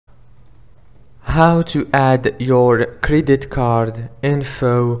how to add your credit card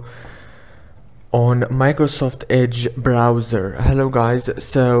info on Microsoft Edge browser. Hello guys,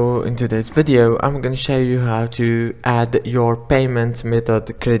 so in today's video I'm going to show you how to add your payment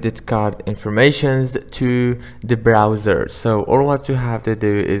method credit card informations to the browser. So all what you have to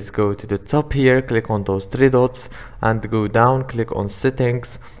do is go to the top here, click on those three dots and go down, click on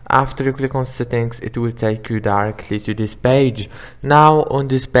settings. After you click on settings, it will take you directly to this page. Now on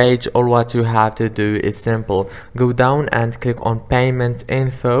this page, all what you have to do is simple. Go down and click on payment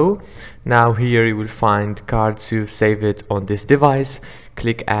info. Now here you will find cards you've saved on this device.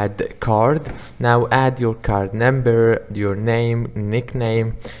 Click add card. Now add your card number, your name,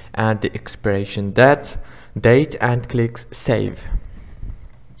 nickname and the expiration date and click save.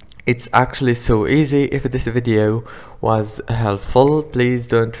 It's actually so easy. If this video was helpful, please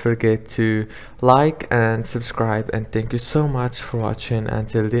don't forget to like and subscribe, and thank you so much for watching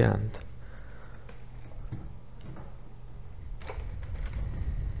until the end.